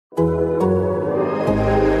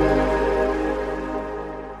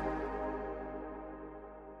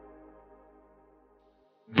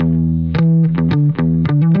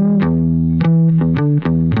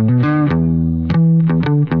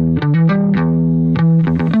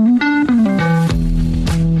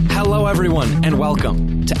and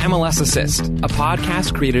welcome to MLS Assist, a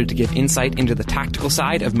podcast created to give insight into the tactical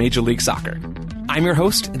side of Major League Soccer. I'm your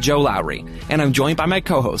host, Joe Lowry, and I'm joined by my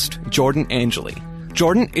co-host, Jordan Angeli.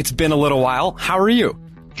 Jordan, it's been a little while. How are you?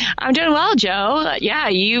 I'm doing well, Joe. Yeah,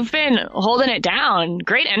 you've been holding it down.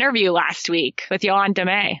 Great interview last week with Yoann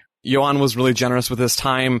Damet. Yoann was really generous with his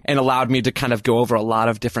time and allowed me to kind of go over a lot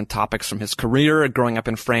of different topics from his career, growing up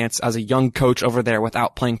in France as a young coach over there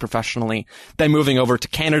without playing professionally, then moving over to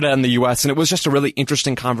Canada and the US. And it was just a really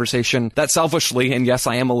interesting conversation that selfishly, and yes,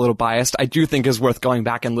 I am a little biased, I do think is worth going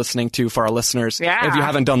back and listening to for our listeners if you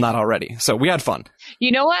haven't done that already. So we had fun.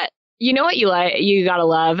 You know what you gotta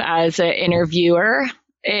love as an interviewer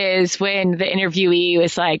is when the interviewee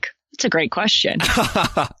was like, "It's a great question."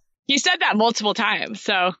 You said that multiple times,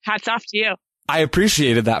 so hats off to you. I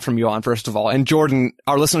appreciated that from Yoann, first of all. And Jordan,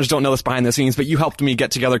 our listeners don't know this behind the scenes, but you helped me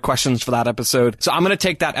get together questions for that episode. So I'm going to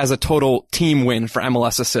take that as a total team win for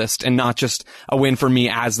MLS Assist and not just a win for me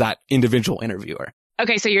as that individual interviewer.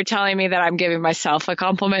 Okay, so you're telling me that I'm giving myself a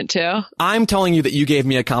compliment too? I'm telling you that you gave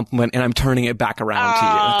me a compliment and I'm turning it back around to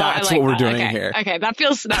you. That's what we're doing here. Okay, that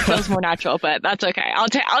feels more natural, but that's okay. I'll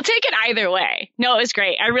take it either way. No, it was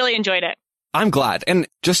great. I really enjoyed it. I'm glad. And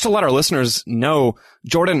just to let our listeners know,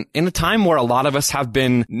 Jordan, in a time where a lot of us have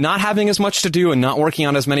been not having as much to do and not working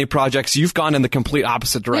on as many projects, you've gone in the complete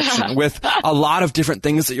opposite direction with a lot of different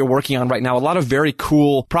things that you're working on right now, a lot of very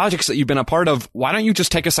cool projects that you've been a part of. Why don't you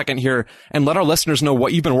just take a second here and let our listeners know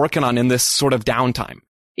what you've been working on in this sort of downtime?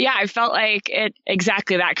 Yeah, I felt like it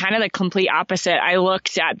exactly that, kind of the complete opposite. I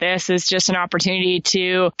looked at this as just an opportunity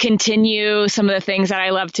to continue some of the things that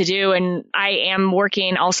I love to do. And I am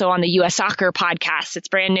working also on the US Soccer podcast. It's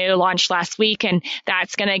brand new, launched last week. And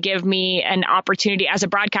that's going to give me an opportunity as a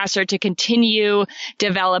broadcaster to continue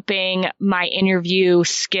developing my interview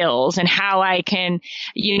skills and how I can,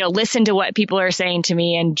 listen to what people are saying to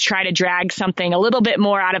me and try to drag something a little bit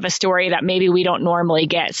more out of a story that maybe we don't normally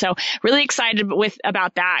get. So really excited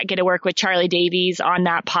about that. I get to work with Charlie Davies on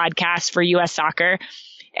that podcast for US Soccer.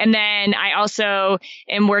 And then I also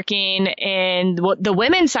am working in the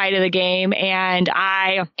women's side of the game, and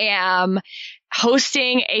I am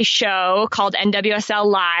hosting a show called NWSL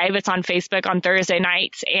Live. It's on Facebook on Thursday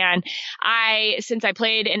nights. And since I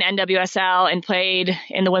played in NWSL and played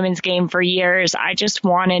in the women's game for years, I just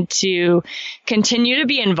wanted to continue to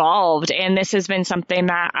be involved. And this has been something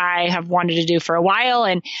that I have wanted to do for a while.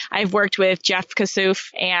 And I've worked with Jeff Kassouf,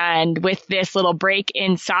 and with this little break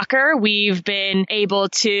in soccer, we've been able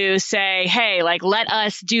to say, hey, let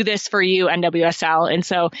us do this for you, NWSL. And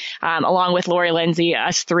so, along with Lori Lindsay,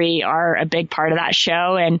 us three are a big part of that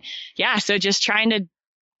show. And yeah, so just trying to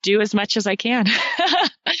do as much as I can.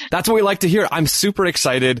 That's what we like to hear. I'm super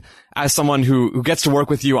excited as someone who gets to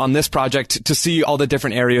work with you on this project to see all the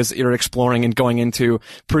different areas that you're exploring and going into,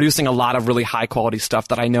 producing a lot of really high quality stuff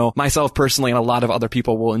that I know myself personally and a lot of other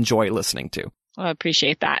people will enjoy listening to. Well, I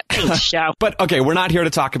appreciate that. Thanks, Joe. But okay, we're not here to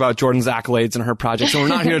talk about Jordan's accolades and her projects, and we're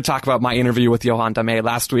not here to talk about my interview with Yoann Damet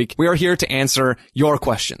last week. We are here to answer your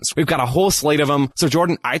questions. We've got a whole slate of them. So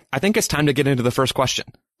Jordan, I think it's time to get into the first question.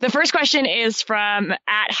 The first question is from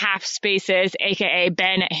 @halfspaces, aka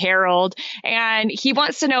Ben Harold, and he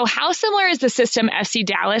wants to know, how similar is the system FC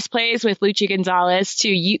Dallas plays with Luchi Gonzalez to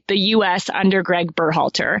the U.S. under Greg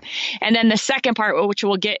Berhalter? And then the second part, which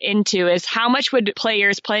we'll get into, is how much would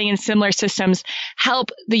players playing in similar systems help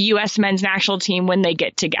the U.S. men's national team when they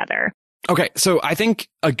get together? Okay, so I think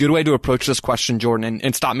a good way to approach this question, Jordan,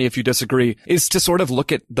 and stop me if you disagree, is to sort of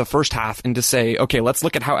look at the first half and to say, okay, let's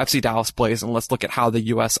look at how FC Dallas plays and let's look at how the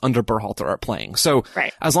U.S. under Berhalter are playing. So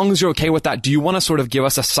As long as you're okay with that, do you want to sort of give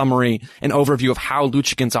us a summary, an overview of how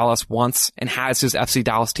Luchi Gonzalez wants and has his FC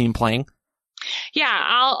Dallas team playing? Yeah,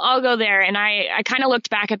 I'll go there. And I kind of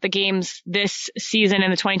looked back at the games this season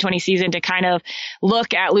and the 2020 season to kind of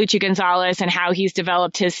look at Luchi Gonzalez and how he's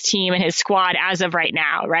developed his team and his squad as of right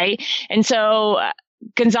now, right? And so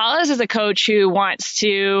Gonzalez is a coach who wants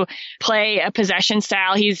to play a possession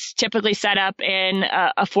style. He's typically set up in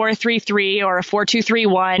a 4-3-3 or a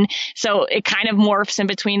 4-2-3-1. So it kind of morphs in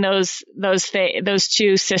between those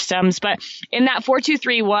two systems. But in that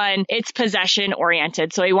 4-2-3-1, it's possession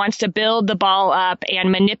oriented. So he wants to build the ball up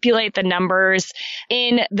and manipulate the numbers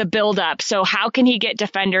in the build up. So how can he get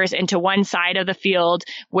defenders into one side of the field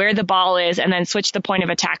where the ball is and then switch the point of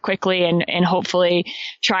attack quickly and hopefully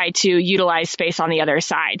try to utilize space on the other other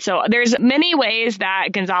side. So there's many ways that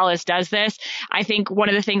Gonzalez does this. I think one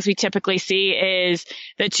of the things we typically see is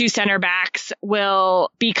the two center backs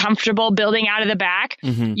will be comfortable building out of the back.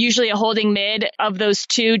 Usually a holding mid of those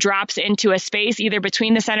two drops into a space either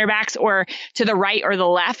between the center backs or to the right or the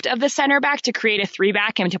left of the center back to create a three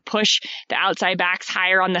back and to push the outside backs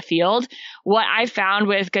higher on the field. What I found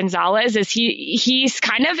with Gonzalez is he's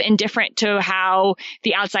kind of indifferent to how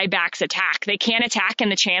the outside backs attack. They can attack in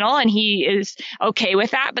the channel and he is okay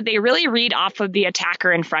with that, but they really read off of the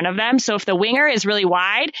attacker in front of them. So if the winger is really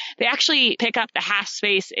wide, they actually pick up the half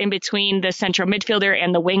space in between the central midfielder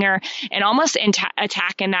and the winger and almost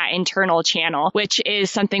attack in that internal channel, which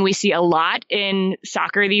is something we see a lot in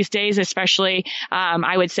soccer these days, especially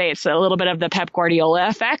I would say it's a little bit of the Pep Guardiola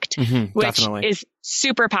effect, which definitely is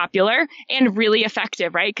super popular and really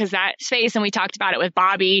effective, right? Because that space, and we talked about it with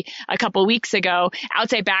Bobby a couple weeks ago,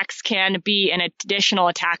 outside backs can be an additional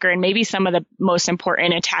attacker and maybe some of the most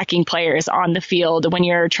important attacking players on the field when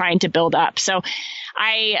you're trying to build up. So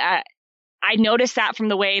I noticed that from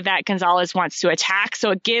the way that Gonzalez wants to attack. So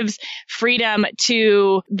it gives freedom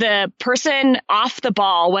to the person off the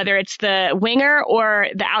ball, whether it's the winger or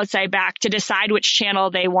the outside back, to decide which channel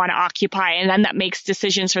they want to occupy. And then that makes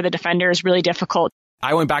decisions for the defenders really difficult.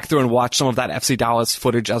 I went back through and watched some of that FC Dallas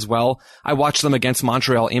footage as well. I watched them against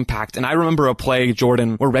Montreal Impact, and I remember a play,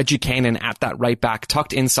 Jordan, where Reggie Cannon at that right back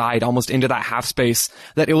tucked inside almost into that half space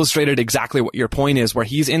that illustrated exactly what your point is, where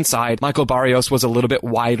he's inside. Michael Barrios was a little bit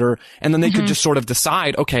wider, and then they could just sort of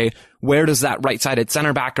decide, okay, where does that right-sided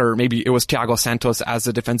center back, or maybe it was Thiago Santos as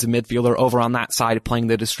a defensive midfielder over on that side playing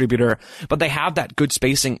the distributor. But they have that good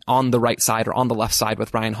spacing on the right side or on the left side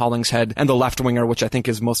with Ryan Hollingshead and the left winger, which I think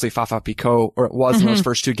is mostly Fafa Picault, or it was in those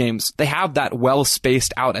first two games. They have that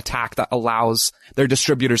well-spaced out attack that allows their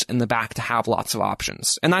distributors in the back to have lots of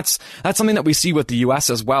options. And that's something that we see with the U.S.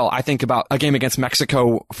 as well. I think about a game against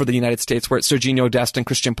Mexico for the United States where it's Serginho Dest and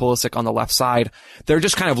Christian Pulisic on the left side. They're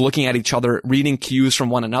just kind of looking at each other, reading cues from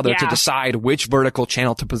one another to decide which vertical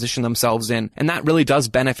channel to position themselves in. And that really does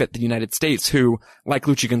benefit the United States, who, like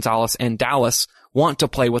Luchi Gonzalez and Dallas, want to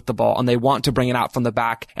play with the ball and they want to bring it out from the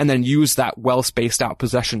back and then use that well-spaced out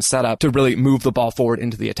possession setup to really move the ball forward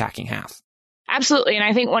into the attacking half. Absolutely. And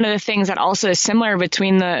I think one of the things that also is similar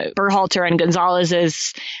between the Berhalter and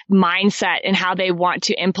Gonzalez's mindset and how they want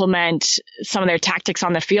to implement some of their tactics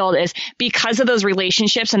on the field is because of those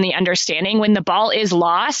relationships and the understanding. When the ball is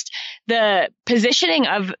lost, the positioning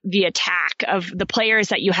of the attack, of the players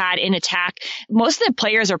that you had in attack, most of the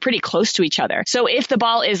players are pretty close to each other. So if the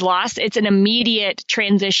ball is lost, it's an immediate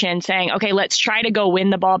transition saying, okay, let's try to go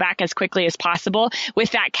win the ball back as quickly as possible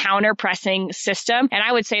with that counter pressing system. And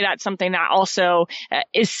I would say that's something that also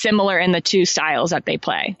is similar in the two styles that they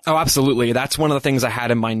play. Oh, absolutely. That's one of the things I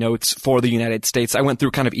had in my notes for the United States. I went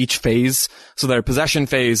through kind of each phase. So their possession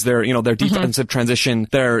phase, their defensive transition,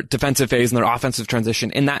 their defensive phase, and their offensive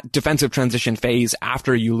transition. In that defensive transition phase,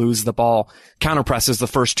 after you lose the ball, counterpress is the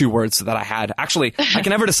first two words that I had. Actually, I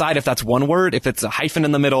can never decide if that's one word, if it's a hyphen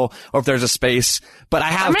in the middle, or if there's a space, but I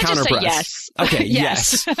have counterpress. Yes. Okay.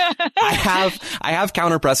 Yes. I have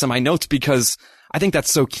counterpress in my notes because I think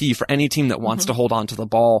that's so key for any team that wants to hold on to the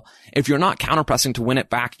ball. If you're not counterpressing to win it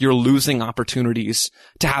back, you're losing opportunities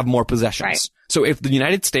to have more possessions. Right. So if the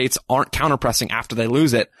United States aren't counterpressing after they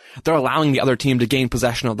lose it, they're allowing the other team to gain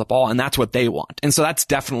possession of the ball, and that's what they want. And so that's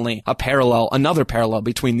definitely another parallel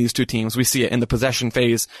between these two teams. We see it in the possession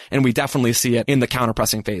phase, and we definitely see it in the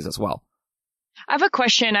counterpressing phase as well. I have a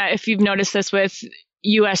question, if you've noticed this with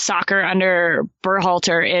U.S. soccer under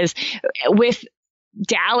Berhalter, is with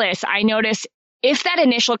Dallas, I noticed if that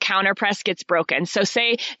initial counter press gets broken, so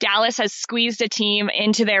say Dallas has squeezed a team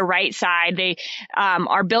into their right side, they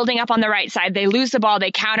are building up on the right side, they lose the ball, they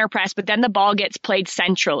counter press, but then the ball gets played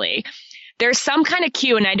centrally. There's some kind of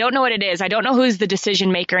cue, and I don't know what it is. I don't know who's the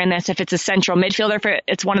decision maker in this, if it's a central midfielder, if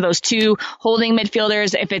it's one of those two holding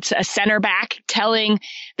midfielders, if it's a center back telling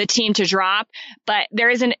the team to drop. But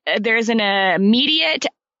there's an immediate,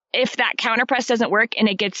 if that counter press doesn't work and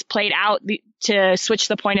it gets played out to switch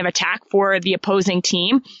the point of attack for the opposing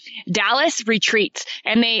team, Dallas retreats,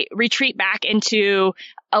 and they retreat back into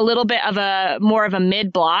a little bit of more of a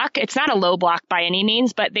mid block. It's not a low block by any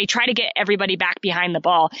means, but they try to get everybody back behind the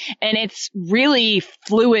ball. And it's really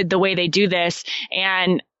fluid the way they do this.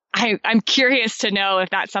 And I'm curious to know if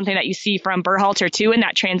that's something that you see from Berhalter too in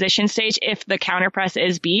that transition stage, if the counter press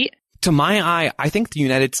is beat. To my eye, I think the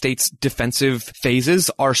United States defensive phases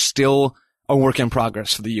are still a work in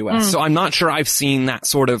progress for the U.S. So I'm not sure I've seen that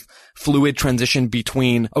sort of fluid transition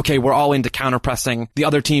between, okay, we're all into counterpressing, the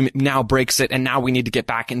other team now breaks it, and now we need to get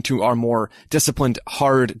back into our more disciplined,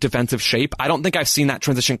 hard defensive shape. I don't think I've seen that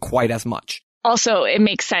transition quite as much. also it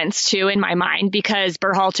makes sense too in my mind because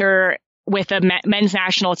Berhalter with a men's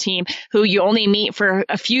national team who you only meet for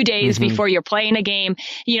a few days before you're playing a game.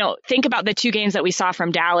 Think about the 2 games that we saw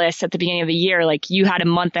from Dallas at the beginning of the year. Like you had a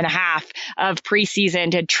month and a half of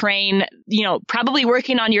preseason to train, probably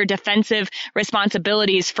working on your defensive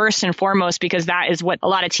responsibilities first and foremost, because that is what a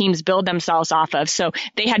lot of teams build themselves off of. So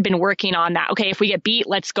they had been working on that. Okay, if we get beat,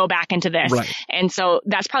 let's go back into this. Right. And so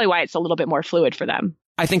that's probably why it's a little bit more fluid for them.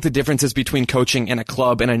 I think the differences between coaching in a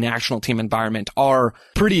club and a national team environment are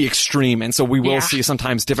pretty extreme. And so we will see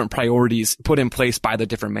sometimes different priorities put in place by the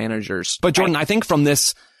different managers. But Jordan, I think from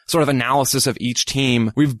this sort of analysis of each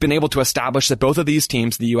team, we've been able to establish that both of these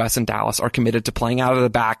teams, the U.S. and Dallas, are committed to playing out of the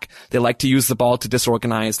back. They like to use the ball to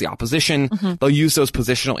disorganize the opposition. They'll use those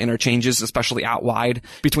positional interchanges, especially out wide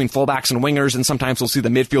between fullbacks and wingers. And sometimes we'll see the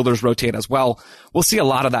midfielders rotate as well. We'll see a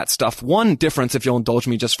lot of that stuff. One difference, if you'll indulge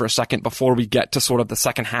me just for a second before we get to sort of the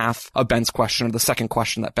second half of Ben's question, or the second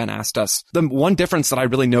question that Ben asked us. The one difference that I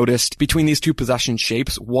really noticed between these two possession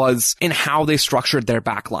shapes was in how they structured their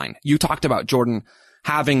back line. You talked about, Jordan,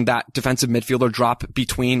 having that defensive midfielder drop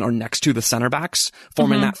between or next to the center backs,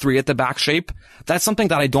 forming that 3 at the back shape. That's something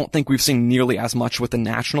that I don't think we've seen nearly as much with the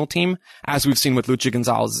national team as we've seen with Luchi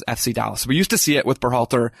Gonzalez's FC Dallas. We used to see it with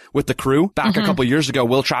Berhalter with the Crew. Back a couple of years ago,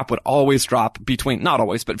 Will Trapp would always drop between, not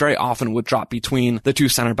always, but very often would drop between the 2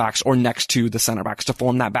 center backs or next to the center backs to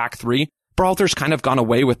form that back 3. Berhalter's kind of gone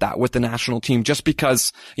away with that with the national team just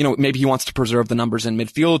because, maybe he wants to preserve the numbers in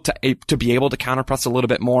midfield to be able to counterpress a little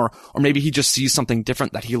bit more, or maybe he just sees something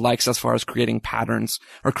different that he likes as far as creating patterns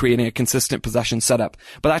or creating a consistent possession setup.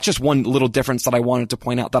 But that's just one little difference that I wanted to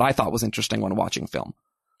point out that I thought was interesting when watching film.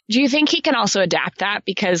 Do you think he can also adapt that?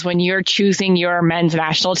 Because when you're choosing your men's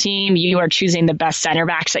national team, you are choosing the best center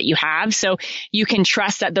backs that you have. So you can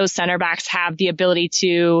trust that those center backs have the ability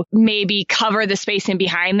to maybe cover the space in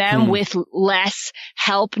behind them with less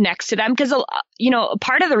help next to them. Because,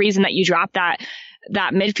 part of the reason that you drop that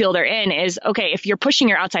midfielder in is, okay, if you're pushing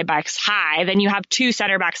your outside backs high, then you have 2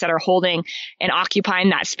 center backs that are holding and occupying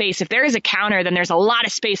that space. If there is a counter, then there's a lot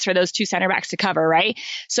of space for those 2 center backs to cover, right?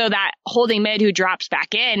 So that holding mid who drops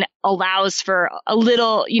back in allows for a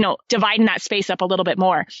little, dividing that space up a little bit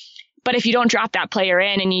more. But if you don't drop that player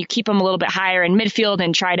in and you keep them a little bit higher in midfield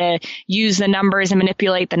and try to use the numbers and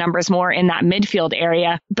manipulate the numbers more in that midfield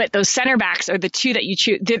area, but those center backs are the 2 that you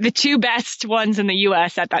choose, the 2 best ones in the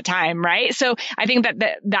U.S. at that time, right? So I think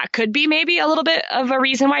that could be maybe a little bit of a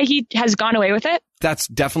reason why he has gone away with it. That's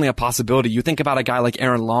definitely a possibility. You think about a guy like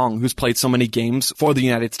Aaron Long, who's played so many games for the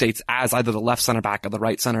United States as either the left center back or the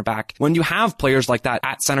right center back. When you have players like that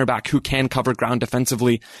at center back who can cover ground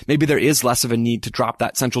defensively, maybe there is less of a need to drop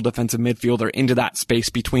that central defensive midfielder into that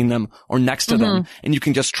space between them or next to them. And you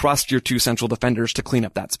can just trust your 2 central defenders to clean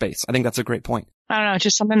up that space. I think that's a great point. I don't know,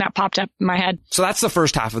 just something that popped up in my head. So that's the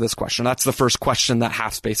first half of this question. That's the first question that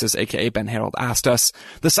Half Spaces, aka Ben Harold, asked us.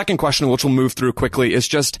 The second question, which we'll move through quickly, is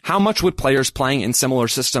just how much would players playing in similar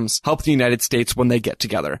systems help the United States when they get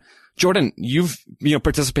together? Jordan, you've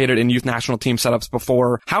participated in youth national team setups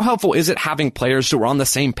before. How helpful is it having players who are on the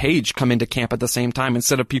same page come into camp at the same time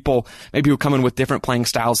instead of people maybe who come in with different playing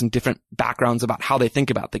styles and different backgrounds about how they think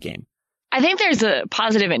about the game? I think there's a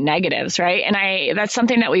positive and negatives, right? And that's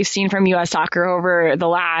something that we've seen from U.S. soccer over the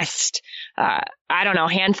last,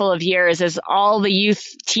 handful of years, is all the youth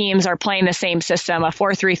teams are playing the same system, a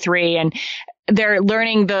 4-3-3, and they're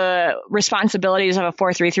learning the responsibilities of a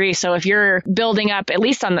 4-3-3. So if you're building up, at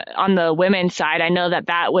least on the women's side, I know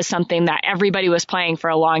that was something that everybody was playing for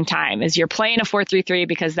a long time, is you're playing a 4-3-3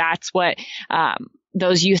 because that's what,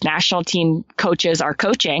 those youth national team coaches are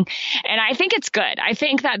coaching. And I think it's good. I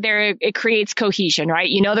think that it creates cohesion, right?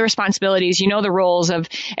 You know the responsibilities, you know the roles of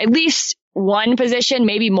at least one position,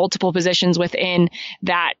 maybe multiple positions within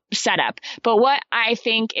that setup. But what I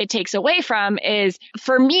think it takes away from is,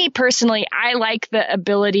 for me personally, I like the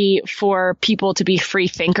ability for people to be free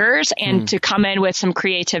thinkers and to come in with some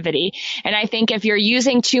creativity. And I think if you're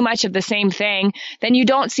using too much of the same thing, then you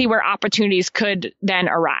don't see where opportunities could then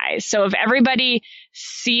arise. So if everybody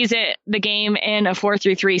sees the game in a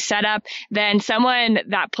 4-3-3 setup, then someone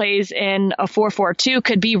that plays in a 4-4-2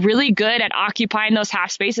 could be really good at occupying those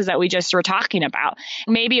half spaces that we just were talking about.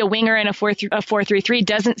 Maybe a winger in a 4-3-3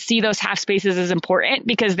 doesn't see those half spaces as important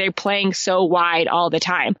because they're playing so wide all the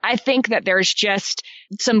time. I think that there's just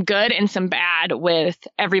some good and some bad with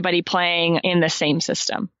everybody playing in the same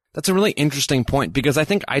system. That's a really interesting point, because I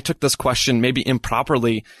think I took this question maybe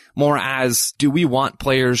improperly more as, do we want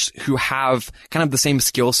players who have kind of the same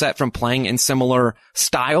skill set from playing in similar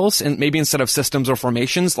styles, and maybe instead of systems or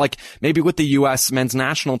formations, like maybe with the U.S. men's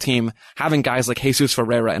national team, having guys like Jesus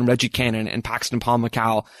Ferreira and Reggie Cannon and Paxton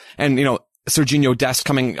Paul-McCall and, Serginho Dest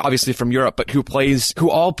coming obviously from Europe, but who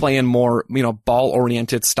all play in more,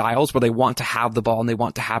 ball-oriented styles where they want to have the ball and they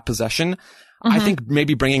want to have possession. I think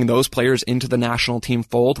maybe bringing those players into the national team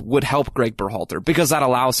fold would help Greg Berhalter, because that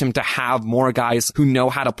allows him to have more guys who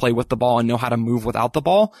know how to play with the ball and know how to move without the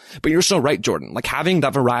ball. But you're so right, Jordan. Like, having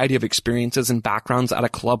that variety of experiences and backgrounds at a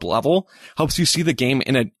club level helps you see the game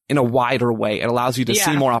in a wider way. It allows you to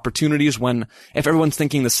see more opportunities when, if everyone's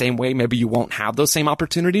thinking the same way, maybe you won't have those same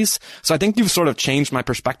opportunities. So I think you've sort of changed my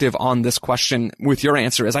perspective on this question with your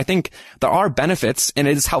answer. Is I think there are benefits, and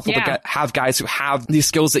it is helpful to have guys who have these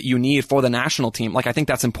skills that you need for the national team. Like, I think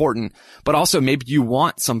that's important, but also maybe you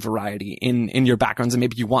want some variety in your backgrounds, and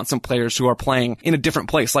maybe you want some players who are playing in a different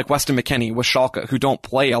place, like Weston McKennie with Schalke, who don't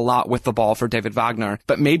play a lot with the ball for David Wagner,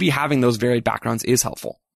 but maybe having those varied backgrounds is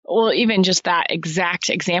helpful. Well, even just that exact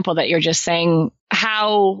example that you're just saying,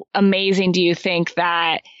 how amazing do you think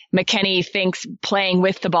that McKennie thinks playing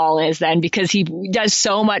with the ball is then, because he does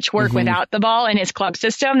so much work without the ball in his club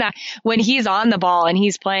system that when he's on the ball and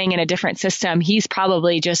he's playing in a different system, he's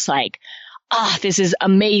probably just like, oh, this is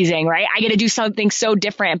amazing, right? I get to do something so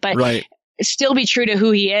different, but still be true to who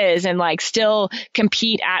he is and like still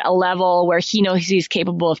compete at a level where he knows he's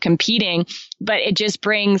capable of competing. But it just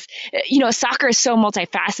brings, soccer is so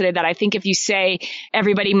multifaceted that I think if you say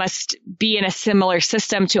everybody must be in a similar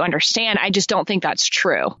system to understand, I just don't think that's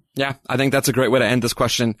true. Yeah, I think that's a great way to end this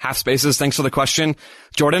question. Half Spaces, thanks for the question.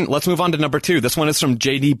 Jordan, let's move on to number 2. This one is from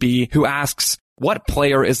JDB, who asks, what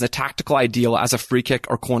player is the tactical ideal as a free kick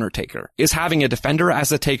or corner taker? Is having a defender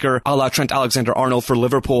as a taker, a la Trent Alexander-Arnold for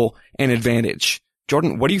Liverpool, an advantage?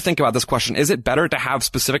 Jordan, what do you think about this question? Is it better to have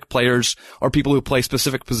specific players or people who play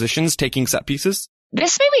specific positions taking set pieces?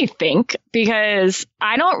 This made me think, because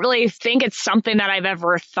I don't really think it's something that I've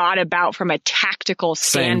ever thought about from a tactical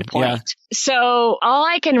standpoint. Yeah. So all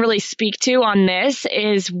I can really speak to on this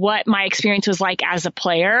is what my experience was like as a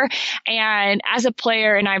player. And as a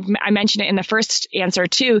player, and I mentioned it in the first answer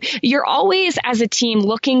too, you're always as a team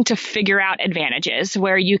looking to figure out advantages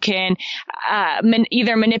where you can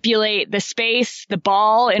either manipulate the space, the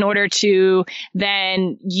ball, in order to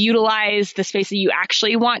then utilize the space that you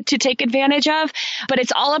actually want to take advantage of. But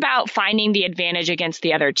it's all about finding the advantage against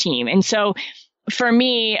the other team. And so for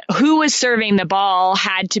me, who was serving the ball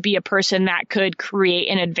had to be a person that could create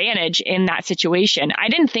an advantage in that situation. I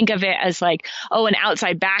didn't think of it as like, oh, an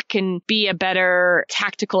outside back can be a better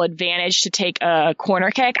tactical advantage to take a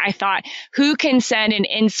corner kick. I thought, who can send an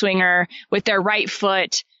in-swinger with their right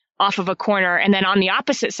foot off of a corner? And then on the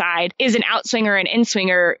opposite side, is an outswinger and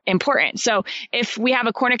in-swinger important? So if we have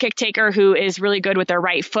a corner kick taker who is really good with their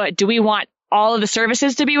right foot, do we want all of the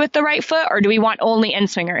services to be with the right foot, or do we want only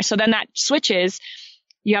in-swingers? So then that switches.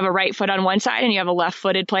 You have a right foot on one side and you have a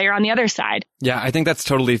left-footed player on the other side. Yeah, I think that's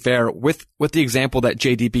totally fair. With the example that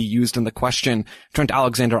JDB used in the question, Trent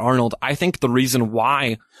Alexander-Arnold, I think the reason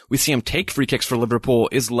why we see him take free kicks for Liverpool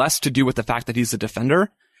is less to do with the fact that he's a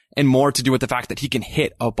defender and more to do with the fact that he can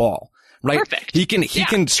hit a ball. Right? Perfect. He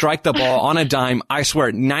can strike the ball on a dime, I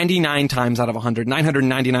swear, 99 times out of 100,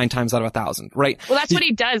 999 times out of 1,000, right? Well, that's what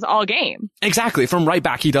he does all game. Exactly. From right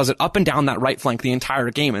back, he does it up and down that right flank the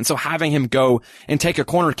entire game. And so having him go and take a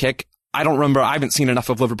corner kick, I haven't seen enough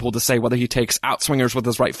of Liverpool to say whether he takes out swingers with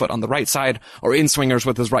his right foot on the right side or in swingers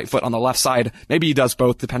with his right foot on the left side. Maybe he does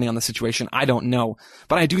both depending on the situation. I don't know.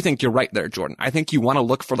 But I do think you're right there, Jordan. I think you want to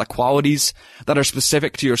look for the qualities that are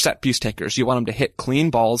specific to your set piece takers. You want them to hit clean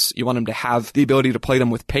balls. You want them to have the ability to play them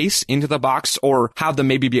with pace into the box, or have them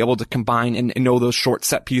maybe be able to combine and know those short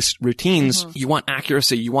set piece routines. You want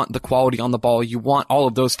accuracy. You want the quality on the ball. You want all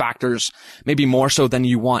of those factors, maybe more so than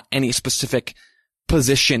you want any specific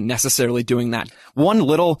position necessarily doing that. One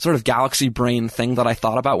little sort of galaxy brain thing that I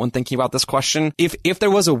thought about when thinking about this question, if there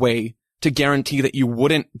was a way to guarantee that you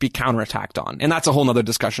wouldn't be counterattacked on, and that's a whole nother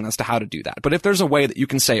discussion as to how to do that. But if there's a way that you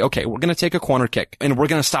can say, okay, we're going to take a corner kick and we're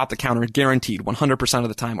going to stop the counter guaranteed 100% of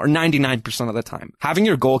the time or 99% of the time, having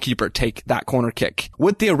your goalkeeper take that corner kick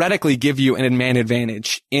would theoretically give you an man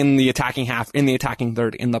advantage in the attacking half, in the attacking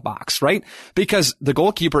third, in the box, right? Because the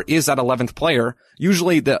goalkeeper is that 11th player.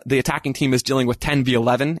 Usually the attacking team is dealing with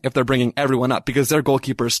 10v11 if they're bringing everyone up because their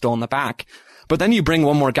goalkeeper is still in the back. But then you bring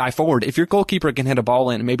one more guy forward. If your goalkeeper can hit a ball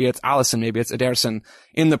in, maybe it's Alisson, maybe it's Ederson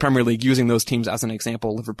in the Premier League, using those teams as an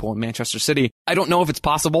example, Liverpool and Manchester City. I don't know if it's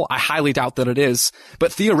possible. I highly doubt that it is.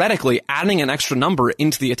 But theoretically, adding an extra number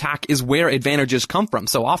into the attack is where advantages come from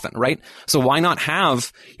so often, right? So why not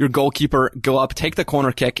have your goalkeeper go up, take the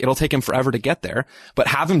corner kick? It'll take him forever to get there, but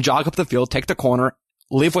have him jog up the field, take the corner,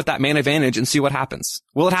 live with that man advantage and see what happens.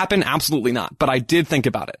 Will it happen? Absolutely not. But I did think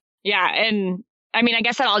about it. Yeah. And I mean, I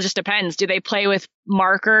guess that all just depends. Do they play with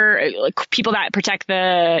marker, like people that protect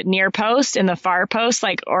the near post and the far post,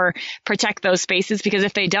 like, or protect those spaces? Because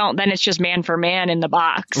if they don't, then it's just man for man in the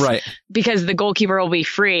box. Right. Because the goalkeeper will be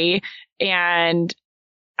free. And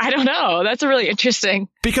I don't know. That's really interesting.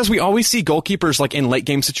 Because we always see goalkeepers like in late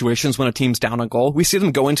game situations when a team's down a goal, we see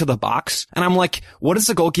them go into the box. And I'm like, what is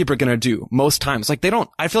the goalkeeper going to do most times? Like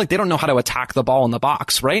I feel like they don't know how to attack the ball in the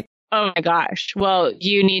box, right? Oh my gosh. Well,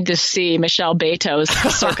 you need to see Michelle Beto's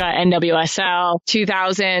circa NWSL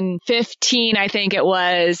 2015, I think it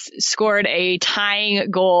was, scored a tying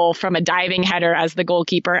goal from a diving header as the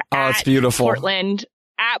goalkeeper. Oh, it's beautiful.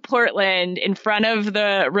 At Portland in front of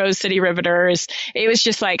the Rose City Riveters. It was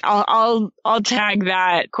just like, I'll tag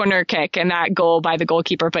that corner kick and that goal by the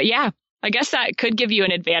goalkeeper. But yeah, I guess that could give you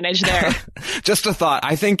an advantage there. Just a thought.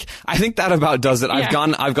 I think that about does it. Yeah.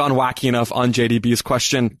 I've gone wacky enough on JDB's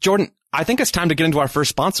question. Jordan, I think it's time to get into our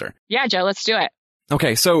first sponsor. Yeah, Joe, let's do it.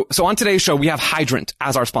 Okay, so on today's show, we have Hydrant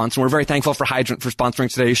as our sponsor. We're very thankful for Hydrant for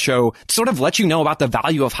sponsoring today's show. To sort of let you know about the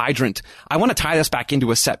value of Hydrant, I want to tie this back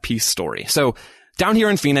into a set piece story. So down here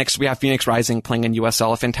in Phoenix, we have Phoenix Rising playing in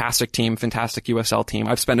USL, a fantastic team, fantastic USL team.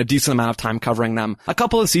 I've spent a decent amount of time covering them. A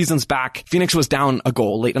couple of seasons back, Phoenix was down a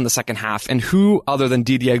goal late in the second half, and who other than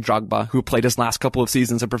Didier Drogba, who played his last couple of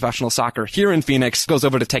seasons of professional soccer here in Phoenix, goes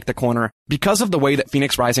over to take the corner. Because of the way that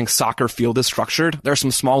Phoenix Rising soccer field is structured, there are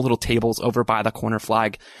some small little tables over by the corner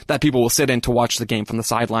flag that people will sit in to watch the game from the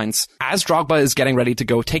sidelines. As Drogba is getting ready to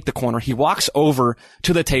go take the corner, he walks over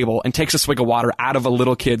to the table and takes a swig of water out of a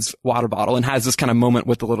little kid's water bottle and has this kind of moment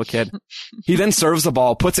with the little kid. He then serves the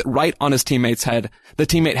ball, puts it right on his teammate's head. The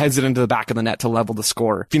teammate heads it into the back of the net to level the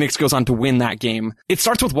score. Phoenix goes on to win that game. It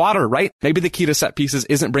starts with water, right? Maybe the key to set pieces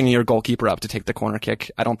isn't bringing your goalkeeper up to take the corner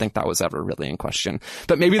kick. I don't think that was ever really in question.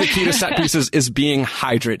 But maybe the key to set pieces is being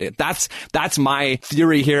hydrated. That's my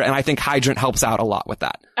theory here, and I think Hydrant helps out a lot with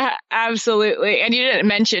that. Absolutely. And you didn't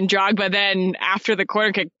mention Drogba then, after the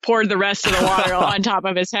corner kick, poured the rest of the water on top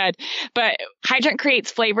of his head. But Hydrant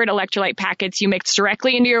creates flavored electrolyte packets you mix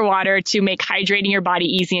directly into your water to make hydrating your body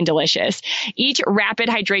easy and delicious. Each rapid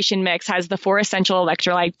hydration mix has the 4 essential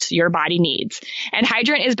electrolytes your body needs. And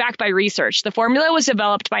Hydrant is backed by research. The formula was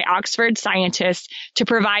developed by Oxford scientists to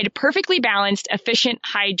provide perfectly balanced, efficient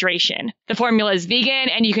hydration. The formula is vegan,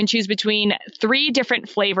 and you can choose between 3 different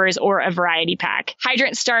flavors or a variety pack.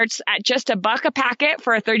 Hydrant starts at just $1 a packet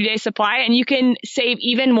for a 30-day supply, and you can save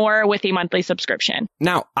even more with a monthly subscription.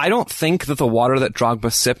 Now, I don't think that the water that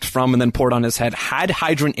Drogba sipped from and then poured on his head had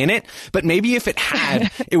Hydrant in it, but maybe if it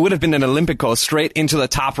had, it would have been an Olympico straight into the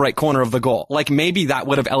top right corner of the goal. Like maybe that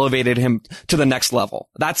would have elevated him to the next level.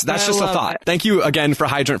 That's just a thought. Thank you again for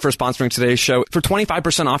Hydrant for sponsoring today's show. For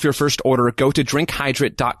 25% off your first order, go to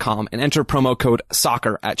drinkhydrant.com and enter promo code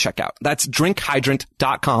SOCCER at checkout. That's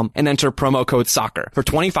drinkhydrant.com and enter promo code SOCCER for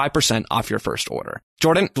 25% off your first order.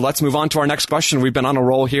 Jordan, let's move on to our next question. We've been on a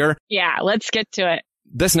roll here. Yeah, let's get to it.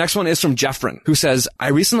 This next one is from Jeffrin, who says, I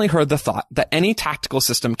recently heard the thought that any tactical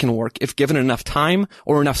system can work if given enough time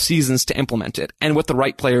or enough seasons to implement it, and with the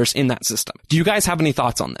right players in that system. Do you guys have any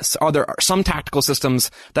thoughts on this? Are there some tactical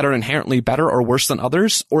systems that are inherently better or worse than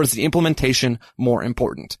others, or is the implementation more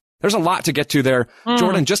important? There's a lot to get to there.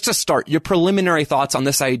 Jordan, just to start, your preliminary thoughts on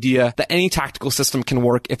this idea that any tactical system can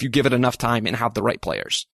work if you give it enough time and have the right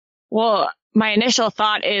players. Well, my initial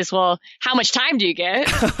thought is, well, how much time do you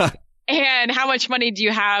get? And how much money do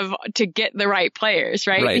you have to get the right players,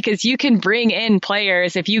 right? Because you can bring in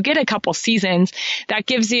players. If you get a couple seasons, that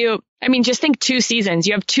gives you, I mean, just think 2 seasons.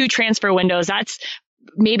 You have 2 transfer windows. That's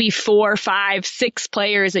maybe 4, 5, 6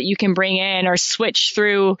 players that you can bring in or switch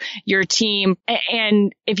through your team.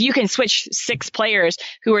 And if you can switch 6 players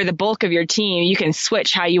who are the bulk of your team, you can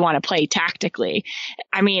switch how you want to play tactically.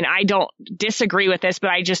 I mean, I don't disagree with this, but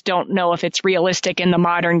I just don't know if it's realistic in the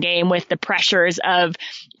modern game with the pressures of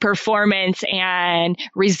performance and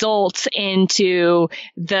results into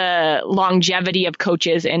the longevity of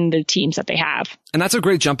coaches and the teams that they have. And that's a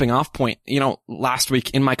great jumping off point. You know, last week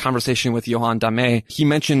in my conversation with Johan Dame, he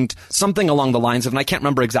mentioned something along the lines of, and I can't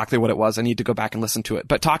remember exactly what it was, I need to go back and listen to it,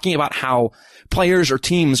 but talking about how players or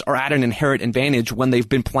teams are at an inherent advantage when they've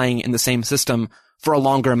been playing in the same system for a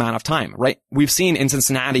longer amount of time, right? We've seen in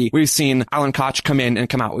Cincinnati, we've seen Alan Koch come in and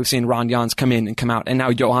come out. We've seen Ron Jans come in and come out. And now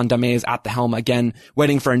Johan Dame is at the helm again,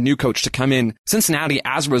 waiting for a new coach to come in. Cincinnati,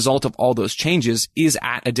 as a result of all those changes, is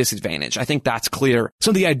at a disadvantage. I think that's clear.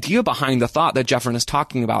 So the idea behind the thought that Jeffrin is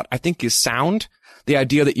talking about, I think is sound. The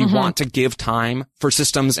idea that you want to give time for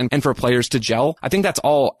systems and for players to gel. I think that's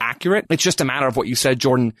all accurate. It's just a matter of what you said,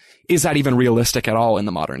 Jordan. Is that even realistic at all in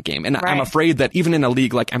the modern game? And I'm afraid that even in a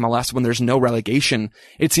league like MLS, when there's no relegation,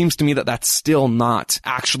 it seems to me that that's still not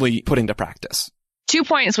actually put into practice. 2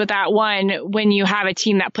 points with that. One, when you have a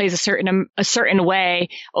team that plays a certain way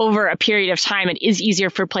over a period of time, it is easier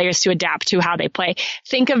for players to adapt to how they play.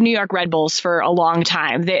 Think of New York Red Bulls for a long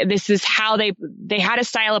time. This is how they had a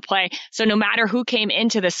style of play. So no matter who came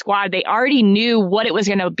into the squad, they already knew what it was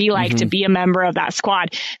going to be like to be a member of that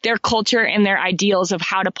squad. Their culture and their ideals of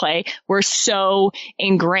how to play were so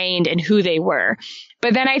ingrained in who they were.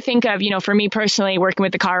 But then I think of, for me personally, working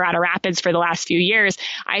with the Colorado Rapids for the last few years,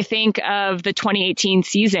 I think of the 2018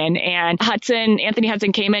 season, and Anthony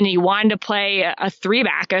Hudson came in and he wanted to play a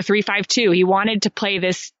 3-back, a 3-5-2. He wanted to play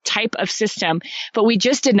this type of system, but we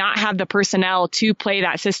just did not have the personnel to play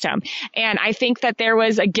that system. And I think that there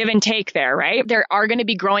was a give and take there, right? There are going to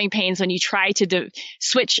be growing pains when you try to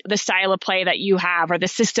switch the style of play that you have or the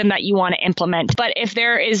system that you want to implement. But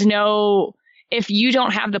if you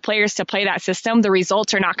don't have the players to play that system, the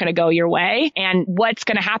results are not going to go your way. And what's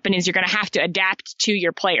going to happen is you're going to have to adapt to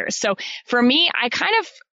your players. So for me, I kind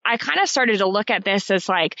of started to look at this as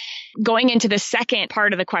like going into the second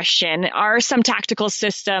part of the question. Are some tactical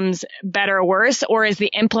systems better or worse, or is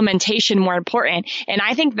the implementation more important? And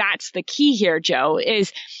I think that's the key here, Joe,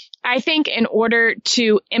 is I think in order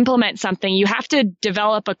to implement something, you have to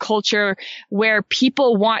develop a culture where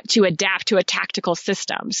people want to adapt to a tactical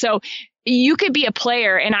system. So you could be a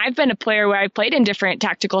player, and I've been a player where I've played in different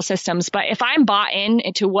tactical systems, but if I'm bought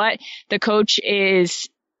into what the coach is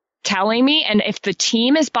telling me, and if the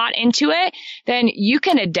team is bought into it, then you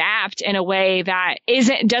can adapt in a way that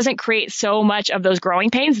doesn't create so much of those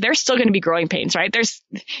growing pains. There's still going to be growing pains, right?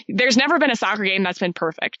 There's never been a soccer game that's been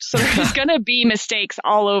perfect. So there's going to be mistakes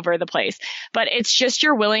all over the place, but it's just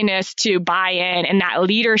your willingness to buy in, and that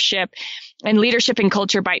leadership and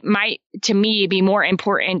culture might, to me, be more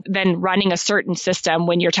important than running a certain system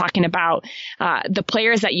when you're talking about the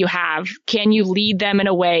players that you have. Can you lead them in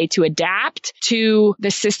a way to adapt to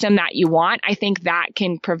the system that you want? I think that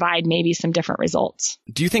can provide maybe some different results.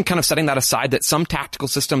 Do you think, kind of setting that aside, that some tactical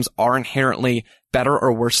systems are inherently better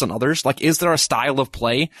or worse than others? Like, is there a style of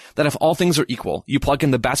play that if all things are equal, you plug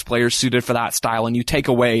in the best players suited for that style and you take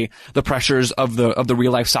away the pressures of the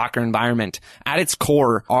real life soccer environment? At its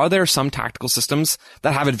core, are there some tactical systems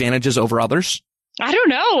that have advantages over others? I don't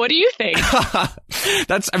know. What do you think?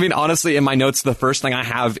 Honestly, in my notes, the first thing I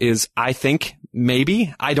have is, I think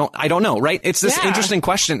maybe. I don't know, right? It's this interesting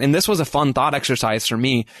question. And this was a fun thought exercise for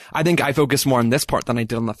me. I think I focused more on this part than I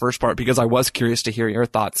did on the first part because I was curious to hear your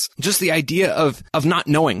thoughts. Just the idea of not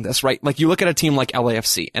knowing this, right? Like, you look at a team like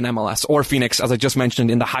LAFC and MLS, or Phoenix, as I just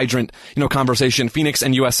mentioned in the hydrant, conversation, Phoenix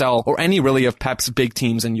and USL, or any really of Pep's big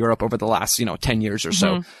teams in Europe over the last, 10 years or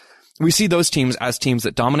so. We see those teams as teams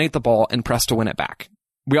that dominate the ball and press to win it back.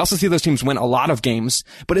 We also see those teams win a lot of games,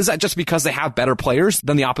 but is that just because they have better players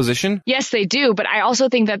than the opposition? Yes, they do. But I also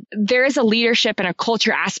think that there is a leadership and a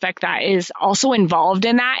culture aspect that is also involved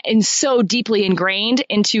in that, and so deeply ingrained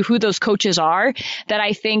into who those coaches are, that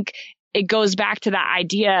I think it goes back to that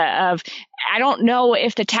idea of, I don't know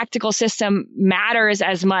if the tactical system matters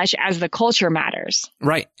as much as the culture matters.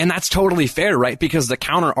 Right. And that's totally fair, right? Because the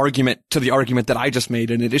counter argument to the argument that I just made,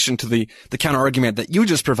 in addition to the counter argument that you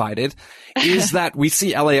just provided, is that we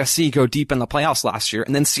see LAFC go deep in the playoffs last year,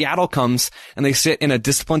 and then Seattle comes and they sit in a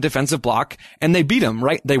disciplined defensive block and they beat them,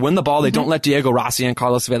 right? They win the ball. They don't let Diego Rossi and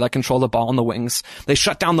Carlos Vela control the ball on the wings. They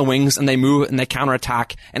shut down the wings and they move and they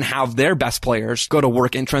counterattack and have their best players go to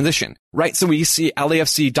work in transition, right? So we see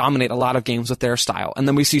LAFC dominate a lot of games with their style. And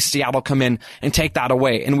then we see Seattle come in and take that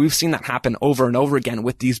away. And we've seen that happen over and over again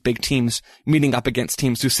with these big teams meeting up against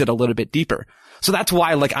teams who sit a little bit deeper. So that's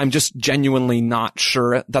why, I'm just genuinely not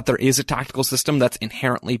sure that there is a tactical system that's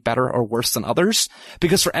inherently better or worse than others.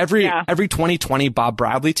 Because for every 2020 Bob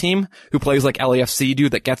Bradley team who plays like LAFC do,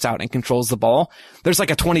 that gets out and controls the ball, there's like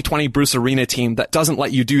a 2020 Bruce Arena team that doesn't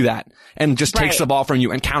let you do that and just takes the ball from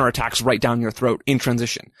you and counterattacks right down your throat in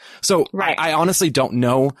transition. So I honestly don't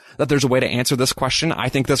know that there's a way to answer this question. I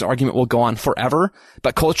think this argument will go on forever,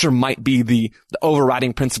 but culture might be the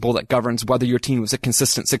overriding principle that governs whether your team is a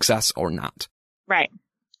consistent success or not. Right.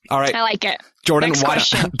 All right. I like it. Jordan, next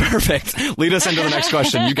question. Perfect. Lead us into the next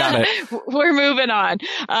question. You got it. We're moving on.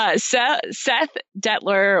 Seth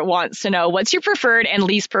Detler wants to know, what's your preferred and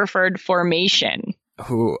least preferred formation?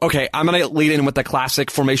 Okay, I'm going to lead in with the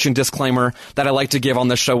classic formation disclaimer that I like to give on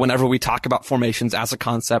this show whenever we talk about formations as a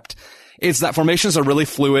concept. is that formations are really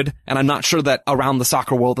fluid, and I'm not sure that around the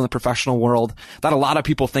soccer world and the professional world that a lot of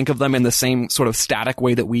people think of them in the same sort of static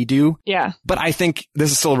way that we do. Yeah. But I think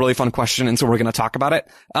this is still a really fun question, and so we're going to talk about it.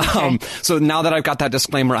 Okay. So now that I've got that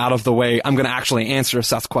disclaimer out of the way, I'm going to actually answer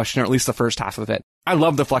Seth's question, or at least the first half of it. I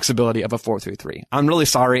love the flexibility of a 4-3-3. I'm really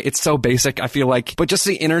sorry. It's so basic, I feel like, but just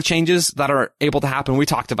the interchanges that are able to happen. We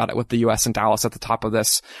talked about it with the US and Dallas at the top of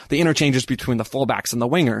this. The interchanges between the fullbacks and the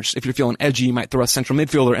wingers. If you're feeling edgy, you might throw a central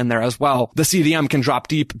midfielder in there as well. The CDM can drop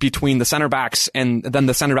deep between the center backs, and then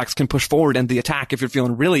the center backs can push forward in the attack if you're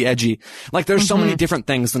feeling really edgy. Like, there's so many different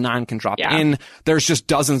things the 9 can drop in. There's just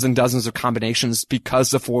dozens and dozens of combinations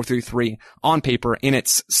because the 4-3-3 on paper in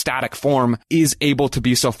its static form is able to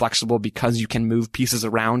be so flexible because you can move pieces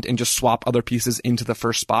around and just swap other pieces into the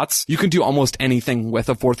first spots. You can do almost anything with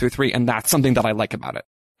a 4-3-3, and that's something that I like about it.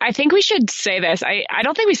 I think we should say this. I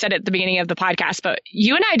don't think we said it at the beginning of the podcast, but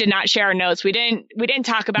you and I did not share our notes. We didn't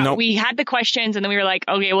talk about, Nope. We had the questions and then we were like,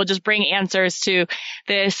 okay, we'll just bring answers to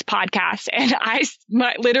this podcast. And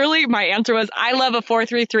my answer was, I love a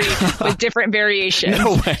 4-3-3 with different variations.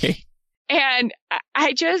 No way. And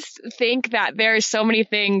I just think that there's so many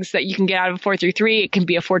things that you can get out of a 4-3-3. It can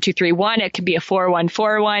be a 4-2-3-1. It can be a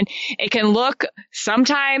 4-1-4-1. It can look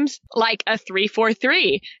sometimes like a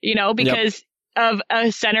 3-4-3, because of a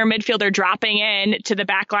center midfielder dropping in to the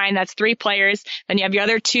back line. That's 3 players. Then you have your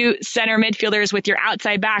other 2 center midfielders with your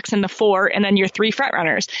outside backs in the 4, and then your 3 front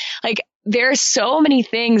runners. Like, there's so many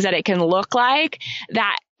things that it can look like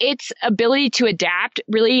that its ability to adapt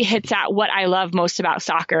really hits at what I love most about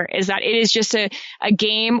soccer, is that it is just a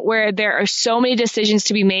game where there are so many decisions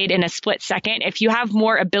to be made in a split second. If you have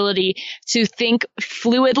more ability to think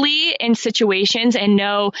fluidly in situations and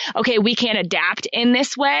know, okay, we can adapt in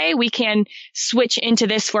this way, we can switch into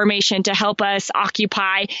this formation to help us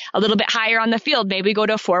occupy a little bit higher on the field. Maybe go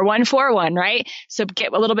to a 4-1-4-1, right? So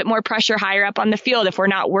get a little bit more pressure higher up on the field if we're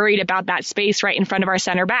not worried about that space right in front of our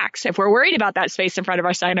center backs. If we're worried about that space in front of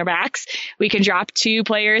our center backs, we can drop 2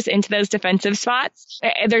 players into those defensive spots.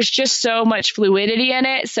 There's just so much fluidity in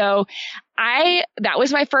it. So that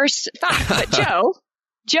was my first thought. But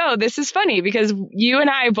Joe, this is funny because you and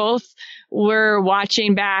I both were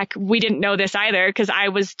watching back. We didn't know this either because I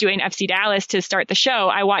was doing FC Dallas to start the show.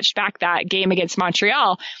 I watched back that game against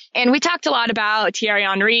Montreal, and we talked a lot about Thierry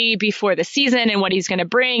Henry before the season and what he's going to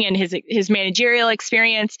bring and his managerial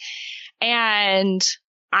experience. And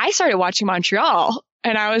I started watching Montreal,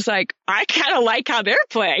 and I was like, I kind of like how they're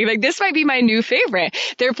playing. Like, this might be my new favorite.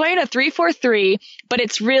 They're playing a 3-4-3, but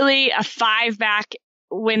it's really a 5-back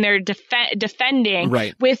when they're defending,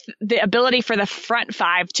 right, with the ability for the front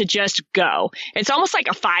 5 to just go. It's almost like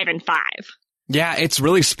a 5-and-5. Yeah, it's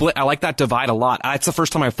really split. I like that divide a lot. It's the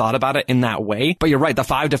first time I've thought about it in that way. But you're right, the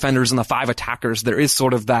 5 defenders and the 5 attackers, there is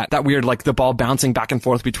sort of that weird, like, the ball bouncing back and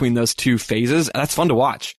forth between those 2 phases. And that's fun to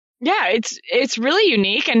watch. Yeah, it's really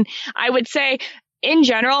unique. And I would say, in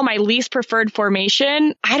general, my least preferred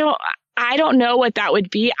formation, I don't know what that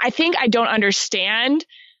would be. I think I don't understand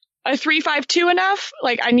a 3-5-2 enough.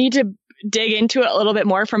 Like, I need to dig into it a little bit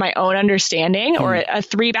more for my own understanding, or a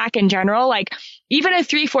 3-back in general. Like, even a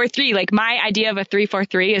 3-4-3, like, my idea of a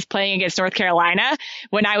 3-4-3 is playing against North Carolina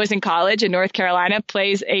when I was in college, and North Carolina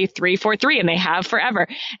plays a 3-4-3, and they have forever.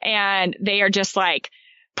 And they are just like,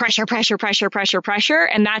 pressure, pressure, pressure, pressure, pressure.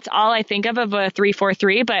 And that's all I think of a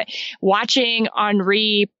 3-4-3. But watching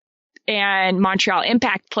Henry and Montreal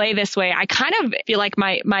Impact play this way, I kind of feel like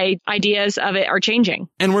my ideas of it are changing.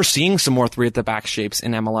 And we're seeing some more 3-at-the-back shapes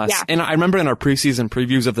in MLS. Yeah. And I remember in our preseason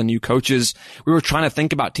previews of the new coaches, we were trying to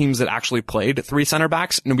think about teams that actually played 3 center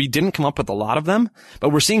backs, and we didn't come up with a lot of them, but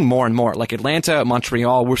we're seeing more and more. Like Atlanta,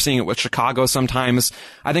 Montreal, we're seeing it with Chicago sometimes.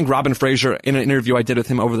 I think Robin Fraser, in an interview I did with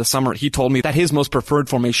him over the summer, he told me that his most preferred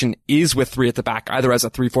formation is with 3 at the back, either as a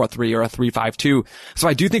 3-4-3 or a 3-5-2. So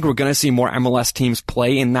I do think we're going to see more MLS teams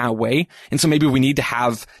play in that way. And so maybe we need to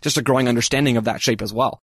have just a growing understanding of that shape as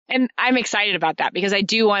well. And I'm excited about that because I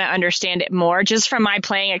do want to understand it more just from my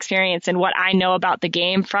playing experience and what I know about the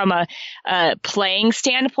game from a playing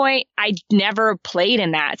standpoint. I never played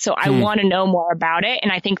in that. So I want to know more about it.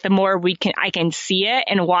 And I think the more I can see it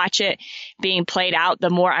and watch it being played out, the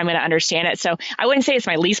more I'm going to understand it. So I wouldn't say it's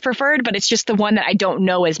my least preferred, but it's just the one that I don't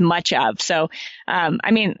know as much of. So,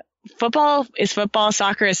 football is football,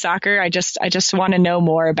 soccer is soccer. I just want to know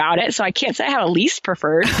more about it. So I can't say I have a least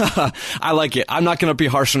preferred. I like it. I'm not going to be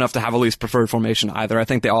harsh enough to have a least preferred formation either. I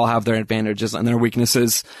think they all have their advantages and their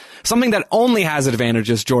weaknesses. Something that only has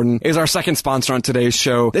advantages, Jordan, is our second sponsor on today's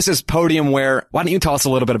show. This is Podiumwear. Why don't you tell us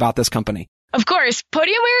a little bit about this company? Of course,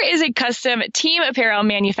 Podiumwear is a custom team apparel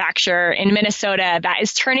manufacturer in Minnesota that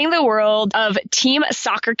is turning the world of team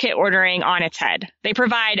soccer kit ordering on its head. They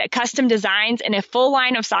provide custom designs and a full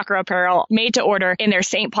line of soccer apparel made to order in their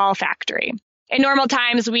St. Paul factory. In normal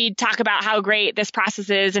times, we talk about how great this process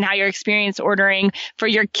is and how your experience ordering for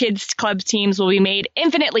your kids' club teams will be made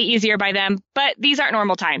infinitely easier by them. But these aren't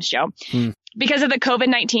normal times, Joe. Because of the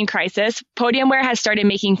COVID-19 crisis, Podiumwear has started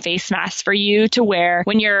making face masks for you to wear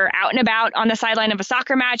when you're out and about on the sideline of a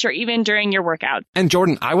soccer match or even during your workout. And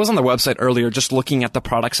Jordan, I was on the website earlier just looking at the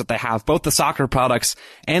products that they have, both the soccer products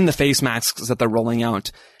and the face masks that they're rolling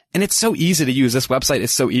out. And it's so easy to use. This website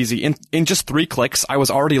is so easy. In just 3 clicks, I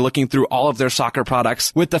was already looking through all of their soccer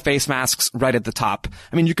products with the face masks right at the top.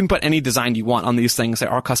 I mean, you can put any design you want on these things. They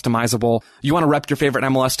are customizable. You want to rep your favorite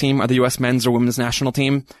MLS team or the U.S. men's or women's national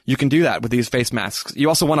team? You can do that with these face masks. You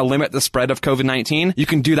also want to limit the spread of COVID-19? You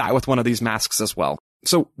can do that with one of these masks as well.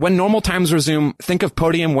 So when normal times resume, think of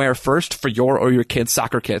Podiumwear first for your or your kids'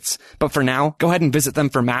 soccer kits. But for now, go ahead and visit them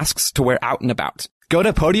for masks to wear out and about. Go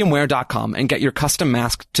to podiumwear.com and get your custom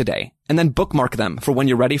mask today, and then bookmark them for when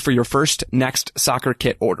you're ready for your first next soccer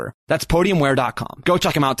kit order. That's podiumwear.com. Go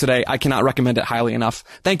check them out today. I cannot recommend it highly enough.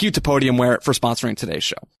 Thank you to Podiumwear for sponsoring today's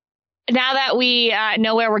show. Now that we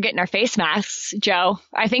know where we're getting our face masks, Joe,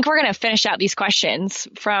 I think we're going to finish out these questions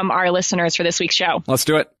from our listeners for this week's show. Let's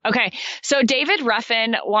do it. Okay. So David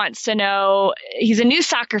Ruffin wants to know, he's a new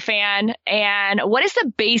soccer fan, and what is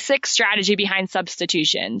the basic strategy behind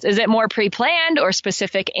substitutions? Is it more pre-planned or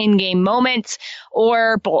specific in-game moments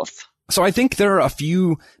or both? So I think there are a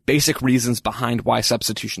few basic reasons behind why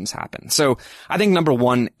substitutions happen. So I think number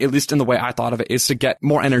one, at least in the way I thought of it, is to get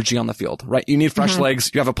more energy on the field, right? You need fresh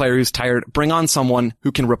legs. You have a player who's tired. Bring on someone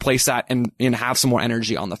who can replace that and have some more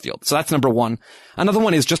energy on the field. So that's number one. Another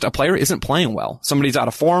one is just a player isn't playing well. Somebody's out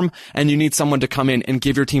of form and you need someone to come in and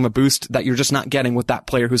give your team a boost that you're just not getting with that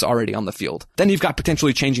player who's already on the field. Then you've got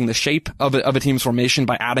potentially changing the shape of a team's formation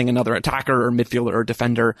by adding another attacker or midfielder or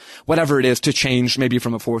defender, whatever it is, to change maybe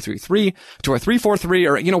from a 4-3-3 to a 3-4-3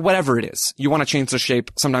 or, whatever it is. You want to change the shape.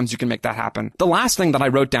 Sometimes you can make that happen. The last thing that I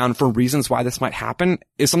wrote down for reasons why this might happen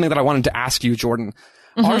is something that I wanted to ask you, Jordan.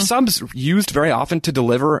 Are subs used very often to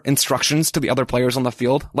deliver instructions to the other players on the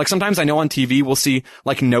field? Like sometimes I know on TV we'll see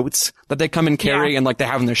like notes that they come and carry and like they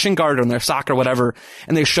have in their shin guard or in their sock or whatever,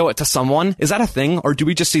 and they show it to someone. Is that a thing, or do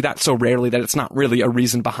we just see that so rarely that it's not really a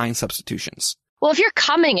reason behind substitutions? Well, if you're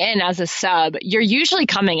coming in as a sub, you're usually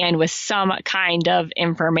coming in with some kind of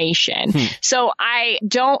information. So I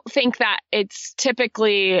don't think that it's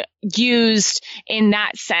typically used in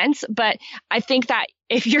that sense, but I think that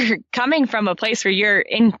if you're coming from a place where you're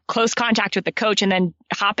in close contact with the coach and then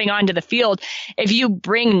hopping onto the field, if you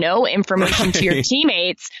bring no information to your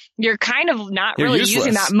teammates, you're kind of not really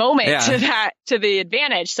using that moment to the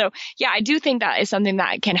advantage. So yeah, I do think that is something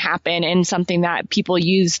that can happen and something that people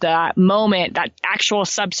use that moment, that actual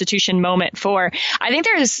substitution moment for. I think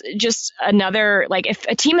there's just another, like if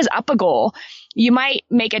a team is up a goal, you might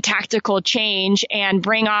make a tactical change and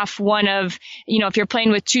bring off one of, if you're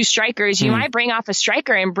playing with 2 strikers, you might bring off a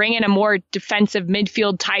striker and bring in a more defensive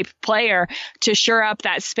midfield type player to shore up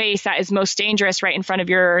that space that is most dangerous right in front of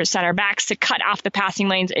your center backs to cut off the passing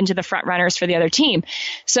lanes into the front runners for the other team.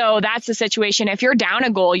 So that's the situation. If you're down a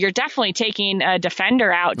goal, you're definitely taking a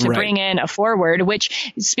defender out to bring in a forward,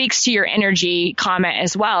 which speaks to your energy comment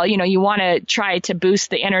as well. You want to try to boost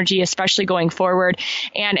the energy, especially going forward,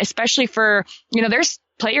 and especially for there's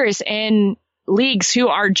players in leagues who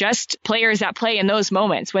are just players that play in those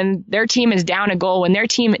moments when their team is down a goal, when their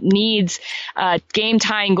team needs a game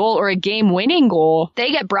tying goal or a game winning goal.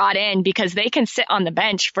 They get brought in because they can sit on the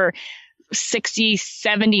bench for 60,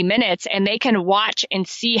 70 minutes and they can watch and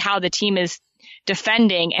see how the team is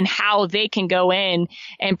defending and how they can go in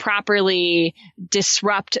and properly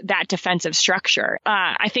disrupt that defensive structure.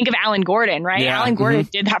 I think of Alan Gordon, right? Yeah. Alan Gordon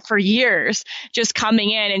did that for years, just coming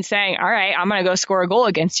in and saying, all right, I'm going to go score a goal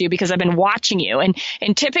against you because I've been watching you. And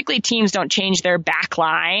typically teams don't change their back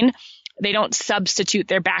line. They don't substitute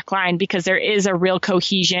their back line because there is a real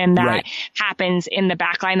cohesion that happens in the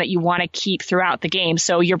back line that you want to keep throughout the game.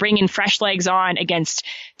 So you're bringing fresh legs on against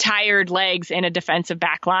tired legs in a defensive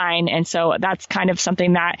back line. And so that's kind of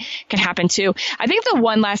something that can happen too. I think the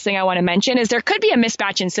one last thing I want to mention is there could be a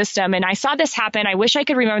mismatch in system. And I saw this happen. I wish I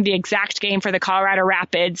could remember the exact game for the Colorado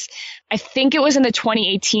Rapids. I think it was in the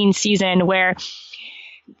 2018 season where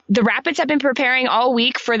the Rapids have been preparing all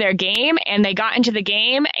week for their game, and they got into the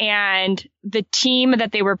game, and the team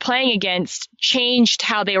that they were playing against changed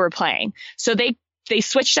how they were playing. So they they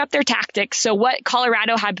switched up their tactics. So what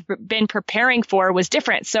Colorado had been preparing for was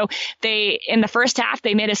different. So in the first half,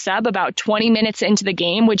 they made a sub about 20 minutes into the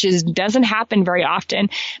game, which doesn't happen very often.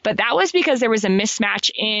 But that was because there was a mismatch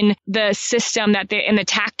in the system in the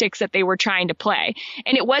tactics that they were trying to play.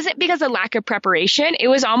 And it wasn't because of lack of preparation. It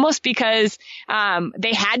was almost because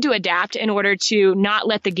they had to adapt in order to not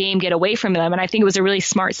let the game get away from them. And I think it was a really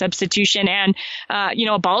smart substitution and,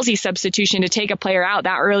 a ballsy substitution to take a player out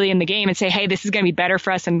that early in the game and say, hey, this is going to be better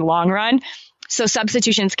for us in the long run. So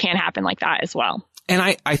substitutions can happen like that as well. And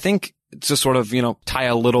I think to sort of, tie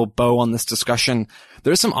a little bow on this discussion,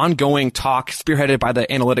 there's some ongoing talk spearheaded by the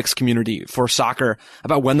analytics community for soccer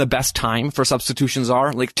about when the best time for substitutions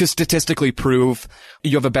are, like to statistically prove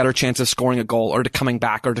you have a better chance of scoring a goal or to coming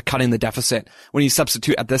back or to cutting the deficit when you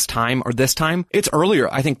substitute at this time or this time. It's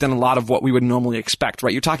earlier, I think, than a lot of what we would normally expect,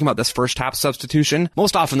 right? You're talking about this first half substitution.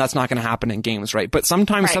 Most often that's not going to happen in games, right? But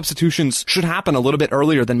sometimes substitutions should happen a little bit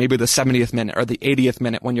earlier than maybe the 70th minute or the 80th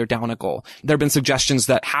minute when you're down a goal. There have been suggestions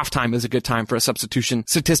that halftime is a good time for a substitution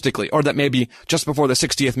statistically, or that maybe just before the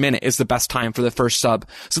 60th minute is the best time for the first sub.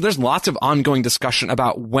 So there's lots of ongoing discussion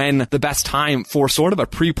about when the best time for sort of a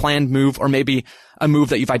pre-planned move or maybe a move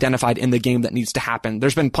that you've identified in the game that needs to happen.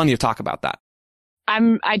 There's been plenty of talk about that.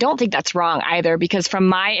 I don't think that's wrong either, because from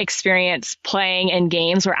my experience playing in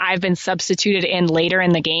games where I've been substituted in later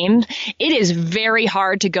in the game, it is very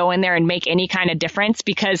hard to go in there and make any kind of difference,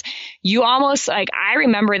 because you almost I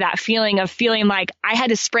remember that feeling like I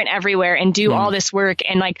had to sprint everywhere and do all this work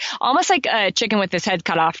and almost like a chicken with his head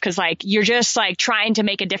cut off, because you're just trying to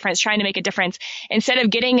make a difference instead of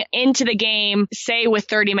getting into the game, say with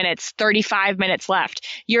 30 minutes, 35 minutes left.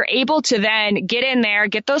 You're able to then get in there,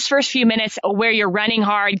 get those first few minutes where you're running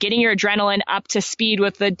hard, getting your adrenaline up to speed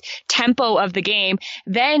with the tempo of the game.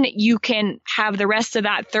 Then you can have the rest of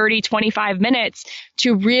that 30, 25 minutes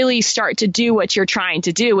to really start to do what you're trying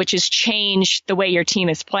to do, which is change the way your team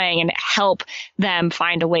is playing and help them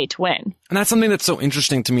find a way to win. And that's something that's so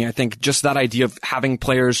interesting to me. I think just that idea of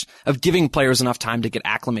giving players enough time to get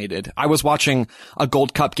acclimated. I was watching a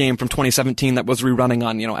Gold Cup game from 2017 that was rerunning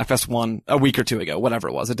on, FS1 a week or two ago, whatever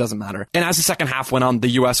it was. It doesn't matter. And as the second half went on, the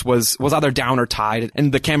U.S. was either down or tied,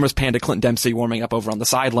 and the cameras panned to Clint Dempsey warming up over on the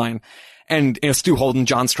sideline. And Stu Holden,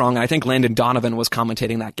 John Strong, and I think Landon Donovan was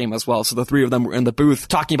commentating that game as well. So the three of them were in the booth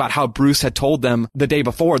talking about how Bruce had told them the day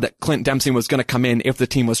before that Clint Dempsey was going to come in if the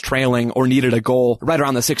team was trailing or needed a goal right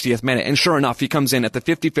around the 60th minute. And sure enough, he comes in at the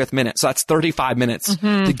 55th minute. So that's 35 minutes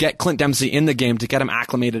to get Clint Dempsey in the game, to get him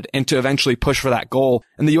acclimated and to eventually push for that goal.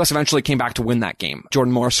 And the U.S. eventually came back to win that game.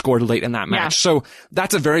 Jordan Morris scored late in that match. Yeah. So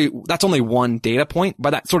that's only one data point,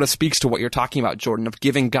 but that sort of speaks to what you're talking about, Jordan, of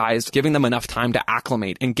giving them enough time to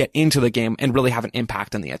acclimate and get into the game and really have an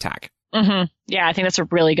impact in the attack. Yeah, I think that's a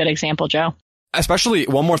really good example, Joe. Especially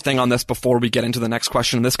one more thing on this before we get into the next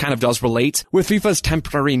question. This kind of does relate with FIFA's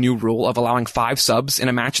temporary new rule of allowing 5 subs in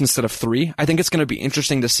a match instead of 3. I think it's going to be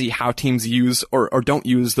interesting to see how teams use or don't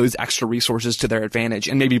use those extra resources to their advantage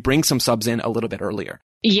and maybe bring some subs in a little bit earlier.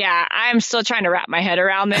 Yeah, I'm still trying to wrap my head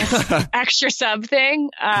around this extra sub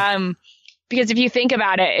thing. Because if you think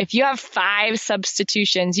about it, if you have 5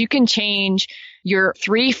 substitutions, you can change your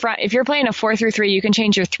 3 front. If you're playing a 4-3-3, you can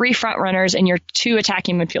change your 3 front runners and your 2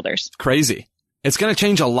 attacking midfielders. Crazy. It's going to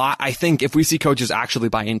change a lot, I think, if we see coaches actually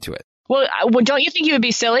buy into it. Well, don't you think you would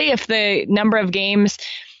be silly if the number of games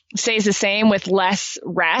stays the same with less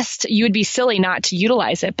rest? You would be silly not to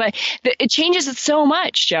utilize it. But it changes it so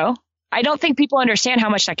much, Joe. I don't think people understand how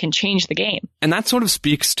much that can change the game. And that sort of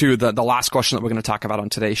speaks to the last question that we're going to talk about on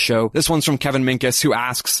today's show. This one's from Kevin Minkus, who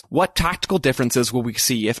asks, what tactical differences will we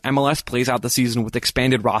see if MLS plays out the season with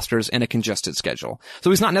expanded rosters and a congested schedule? So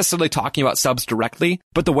he's not necessarily talking about subs directly,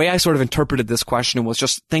 but the way I sort of interpreted this question was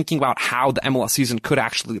just thinking about how the MLS season could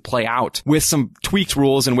actually play out with some tweaked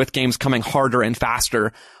rules and with games coming harder and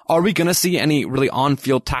faster. Are we going to see any really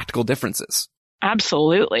on-field tactical differences?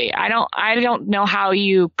 Absolutely. I don't know how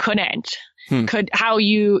you couldn't.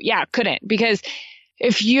 Couldn't. Because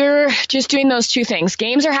if you're just doing those 2 things,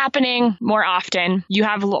 games are happening more often, you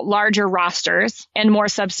have larger rosters and more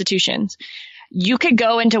substitutions. You could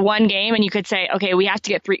go into one game and you could say, okay, we have to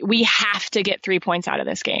get 3 points out of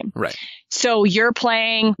this game. Right. So you're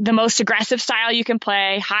playing the most aggressive style you can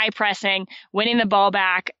play, high pressing, winning the ball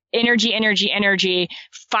back, energy,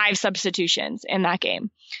 5 substitutions in that game.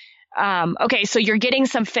 Okay, so you're getting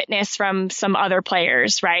some fitness from some other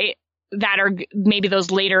players, right? That are maybe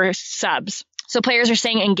those later subs. So players are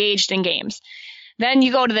staying engaged in games. Then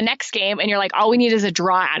you go to the next game and you're like, all we need is a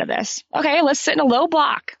draw out of this. Okay, let's sit in a low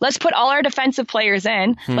block. Let's put all our defensive players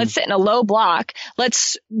in. Let's sit in a low block.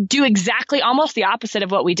 Let's do exactly almost the opposite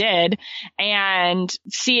of what we did and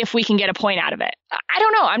see if we can get a point out of it. I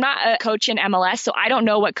don't know. I'm not a coach in MLS, so I don't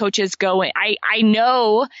know what coaches go in. I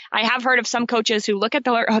know I have heard of some coaches who look at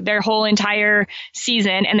their whole entire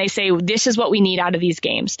season and they say, this is what we need out of these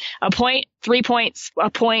games. A point, 3 points, a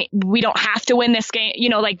point. We don't have to win this game.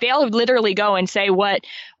 Like they'll literally go and say what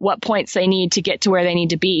points they need to get to where they need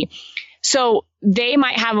to be. So they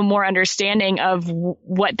might have a more understanding of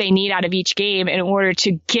what they need out of each game in order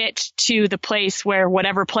to get to the place where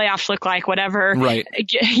whatever playoffs look like, whatever, right.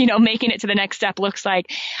 Making it to the next step looks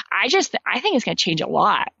like. I think it's going to change a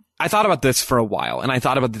lot. I thought about this for a while, and I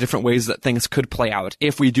thought about the different ways that things could play out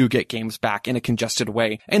if we do get games back in a congested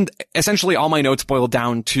way. And essentially all my notes boil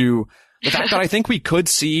down to the fact that I think we could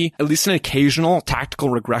see at least an occasional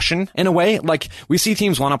tactical regression in a way. Like we see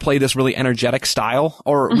teams want to play this really energetic style,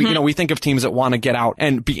 or we think of teams that want to get out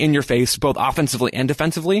and be in your face both offensively and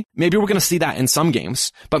defensively. Maybe we're going to see that in some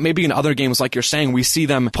games, but maybe in other games, like you're saying, we see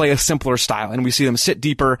them play a simpler style and we see them sit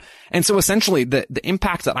deeper. And so essentially the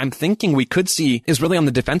impact that I'm thinking we could see is really on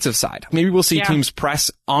the defensive side. Maybe we'll see teams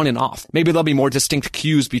press on and off. Maybe there'll be more distinct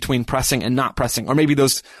cues between pressing and not pressing, or maybe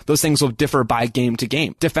those things will differ by game to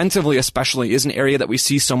game. Defensively, especially, is an area that we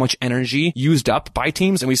see so much energy used up by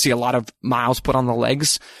teams, and we see a lot of miles put on the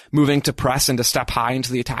legs moving to press and to step high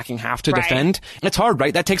into the attacking half to defend. It's hard,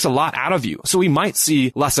 right? That takes a lot out of you. So we might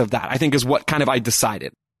see less of that, I think, is what kind of I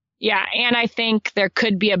decided. Yeah, and I think there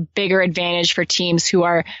could be a bigger advantage for teams who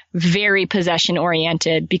are very possession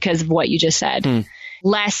oriented because of what you just said.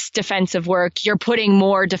 Less defensive work. You're putting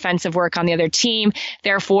more defensive work on the other team.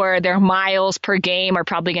 Therefore, their miles per game are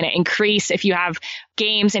probably going to increase. If you have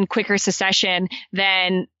games in quicker succession,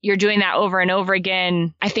 then you're doing that over and over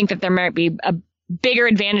again. I think that there might be a bigger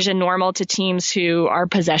advantage than normal to teams who are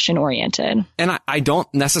possession oriented. And I don't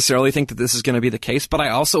necessarily think that this is going to be the case, but I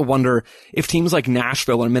also wonder if teams like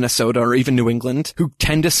Nashville or Minnesota or even New England, who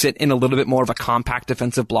tend to sit in a little bit more of a compact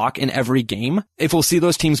defensive block in every game, if we'll see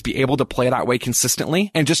those teams be able to play that way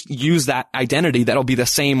consistently and just use that identity that'll be the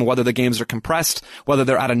same whether the games are compressed, whether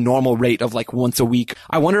they're at a normal rate of like once a week.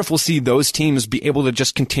 I wonder if we'll see those teams be able to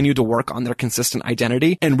just continue to work on their consistent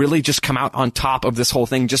identity and really just come out on top of this whole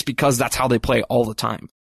thing just because that's how they play all the time.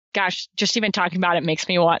 Gosh, just even talking about it makes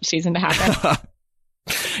me want season to happen.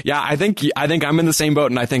 Yeah, I think I'm in the same boat,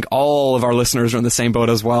 and I think all of our listeners are in the same boat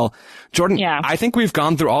as well. Jordan, I think we've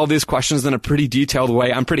gone through all of these questions in a pretty detailed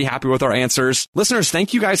way. I'm pretty happy with our answers. Listeners,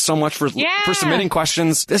 thank you guys so much for submitting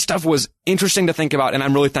questions. This stuff was interesting to think about, and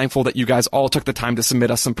I'm really thankful that you guys all took the time to submit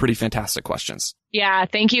us some pretty fantastic questions. Yeah,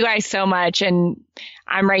 thank you guys so much, and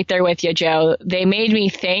I'm right there with you, Joe. They made me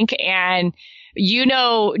think, and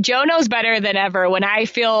Joe knows better than ever when I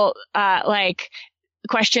feel like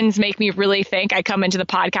questions make me really think. I come into the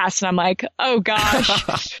podcast and I'm like, oh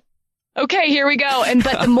gosh, okay, here we go.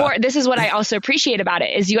 But this is what I also appreciate about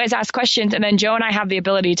it is you guys ask questions and then Joe and I have the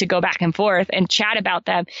ability to go back and forth and chat about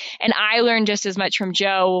them. And I learned just as much from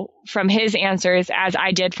Joe, from his answers, as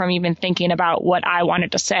I did from even thinking about what I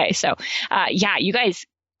wanted to say. So you guys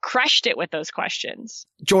crushed it with those questions.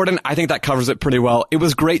 Jordan, I think that covers it pretty well. It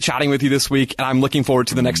was great chatting with you this week, and I'm looking forward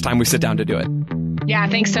to the next time we sit down to do it. Yeah,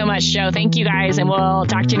 thanks so much, Joe. Thank you guys, and we'll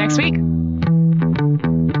talk to you next week.